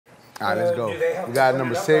All right, let's go. We got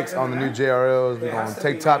number 6 on the new JRLs. We're gonna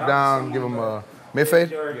take top down, give them a mid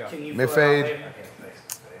fade. Mid fade.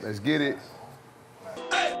 Let's get it.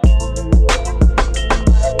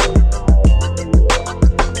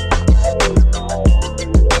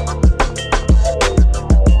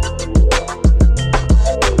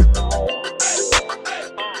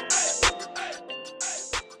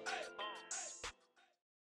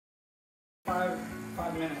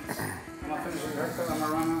 Five minutes. I'm gonna finish your haircut. I'm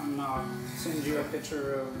gonna run out and I'll send you a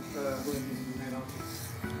picture of who you made up.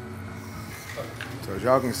 So as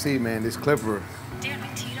y'all can see, man, this clipper,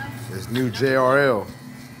 this new JRL,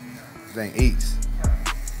 this thing eats.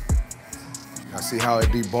 I see how it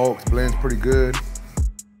debulks, blends pretty good.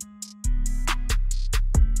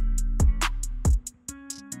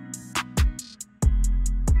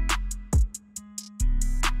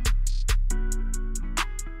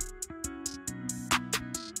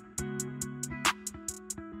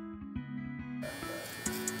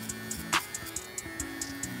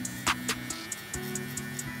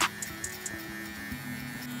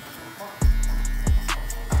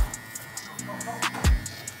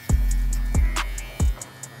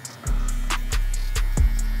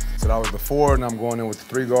 So that was the 4, and I'm going in with the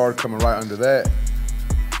 3 guard coming right under that.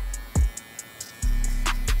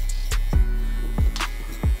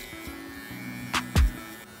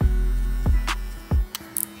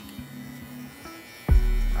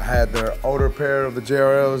 I had the older pair of the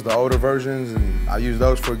JRLs, the older versions, and I used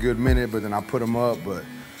those for a good minute, but then I put them up. But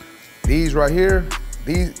these right here,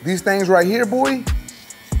 these things right here, boy,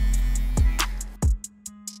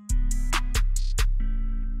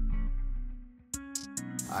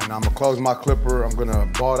 and I'm gonna close my clipper. I'm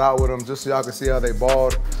gonna bald out with them just so y'all can see how they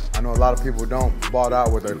bald. I know a lot of people don't bald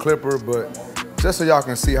out with their clipper, but just so y'all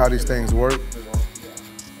can see how these things work.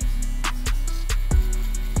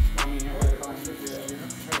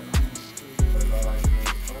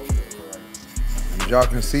 And as y'all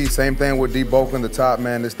can see, same thing with debulking the top,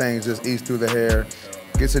 man. This thing just eats through the hair,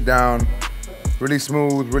 gets it down really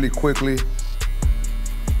smooth, really quickly.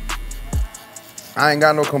 I ain't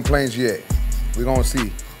got no complaints yet. We're gonna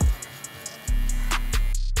see.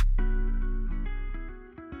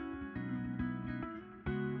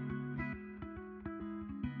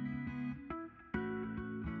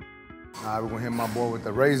 All right, we're gonna hit my boy with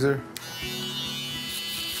the razor.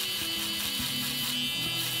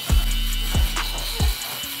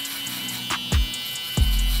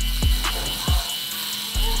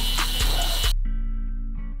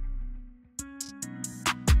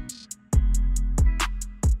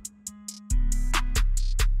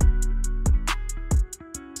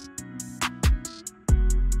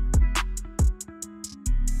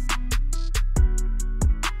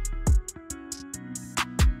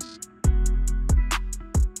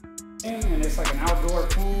 And it's like an outdoor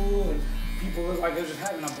pool, and people look like they're just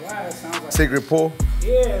having a blast. And I was like, secret pool?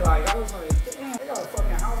 Yeah, like I was like, damn, they got a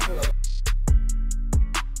fucking house full of.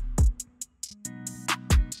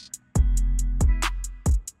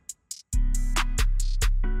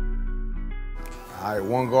 All right,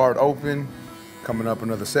 1 guard open, coming up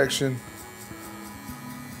another section.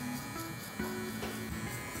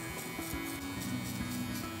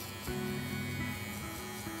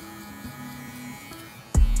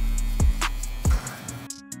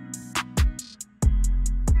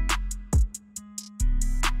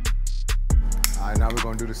 All right, now we're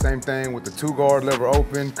gonna do the same thing with the 2 guard lever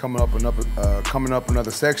open, coming up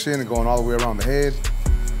another section and going all the way around the head.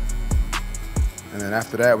 And then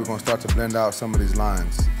after that, we're gonna start to blend out some of these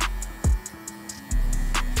lines.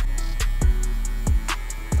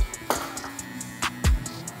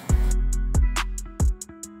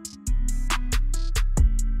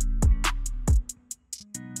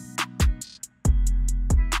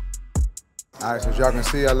 All right, so as y'all can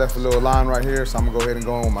see, I left a little line right here, so I'm gonna go ahead and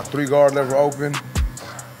go in with my 3 guard lever open.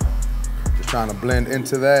 Just trying to blend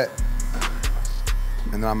into that.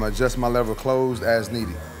 And then I'm gonna adjust my lever closed as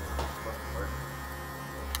needed.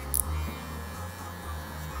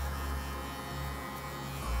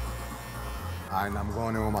 All right, now I'm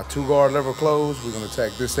going in with my 2 guard lever closed. We're gonna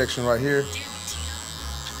attack this section right here.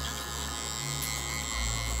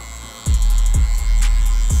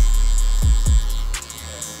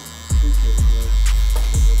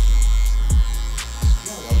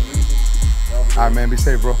 All right, man, be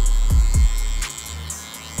safe, bro. What's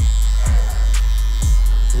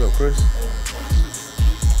up, Chris?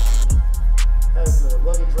 Has the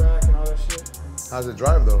luggage rack and all that shit. How's it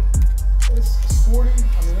drive, though? It's sporty. I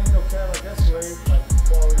mean, ain't no Cadillac Escalade, like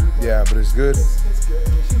quality. Yeah, but it's good. It's good. I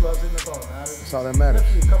mean, she loves it, and that's all that matters. That's all that matters.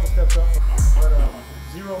 Definitely a couple steps up, but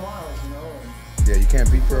 0 miles, you know. Yeah, you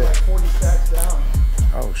can't beat We're that. like 40 stacks down.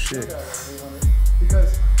 Oh shit.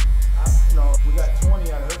 Because you know, we got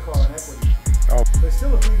 20 out of her car in equity. Oh. But it's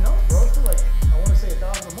still a big note, bro. It's still like, I want to say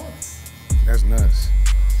 $1,000 a month. That's nuts.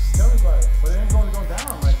 Just tell me about it. But it ain't going to go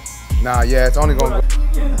down. Like, nah, yeah, it's only gonna go. All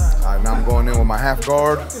right, now I'm going in with my half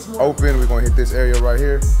guard open. We're gonna hit this area right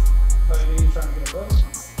here.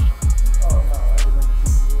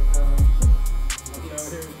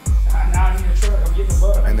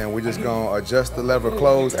 And then we're just gonna adjust the lever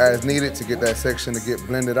close as needed to get that section to get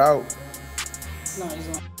blended out.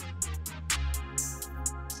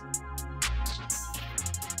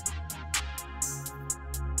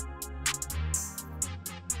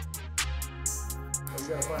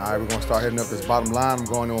 All right, we're gonna start hitting up this bottom line. I'm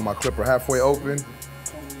going in with my clipper halfway open.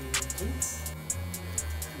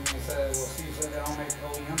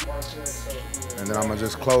 And then I'm gonna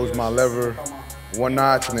just close my lever one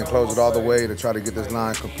notch and then close it all the way to try to get this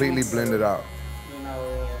line completely blended out.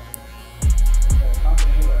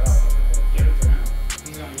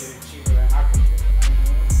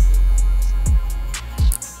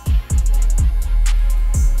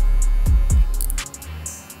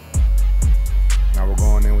 Now we're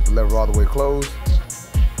going in with the lever all the way closed.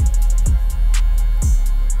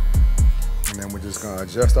 And then we're just gonna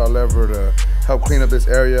adjust our lever to help clean up this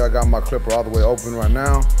area. I got my clipper all the way open right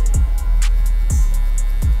now.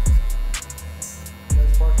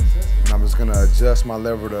 And I'm just gonna adjust my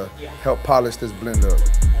lever to help polish this blend up.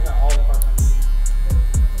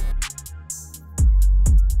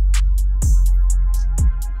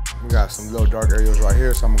 We got some little dark areas right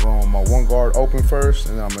here, so I'm gonna go on my one guard open first,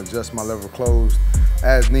 and then I'm gonna adjust my lever closed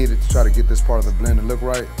as needed to try to get this part of the blend to look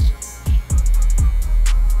right.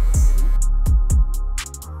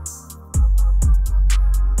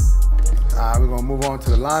 We're gonna move on to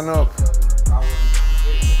the lineup.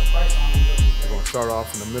 We're gonna start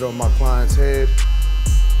off in the middle of my client's head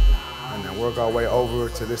and then work our way over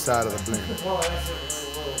to this side of the blend.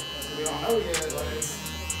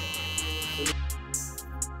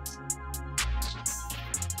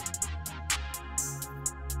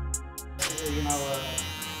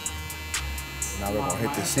 Now we're gonna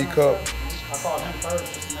hit the C cup. I called him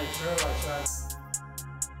first just to make sure, like,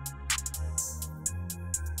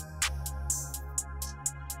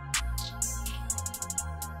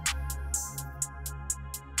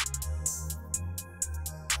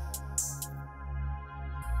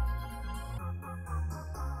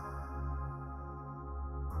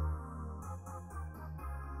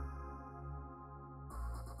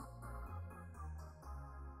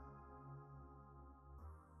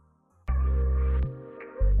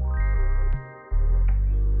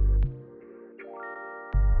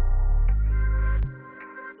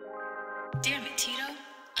 Damn it, Tito.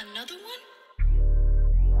 Another one?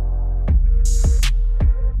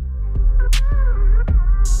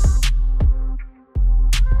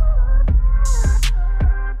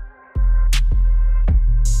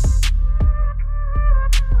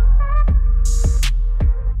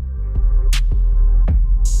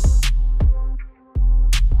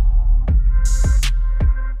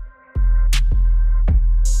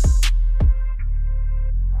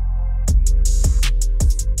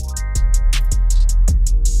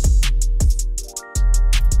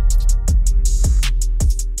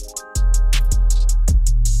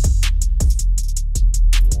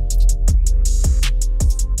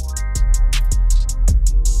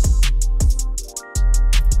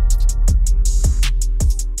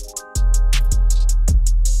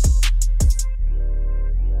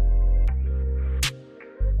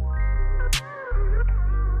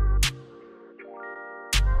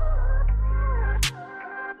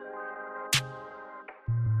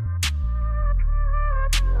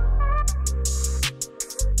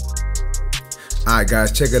 All right,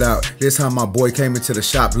 guys, check it out. This is how my boy came into the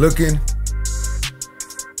shop looking.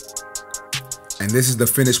 And this is the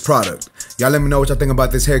finished product. Y'all let me know what y'all think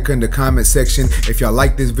about this haircut in the comment section. If y'all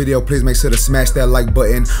like this video, please make sure to smash that like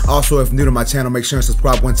button. Also, if new to my channel, make sure and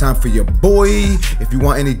subscribe one time for your boy. If you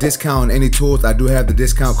want any discount on any tools, I do have the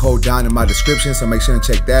discount code down in my description, so make sure and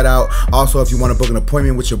check that out. Also, if you want to book an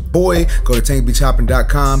appointment with your boy, go to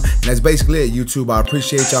tankbeachhopping.com. And that's basically it, YouTube. I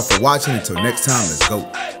appreciate y'all for watching. Until next time, let's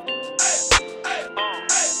go.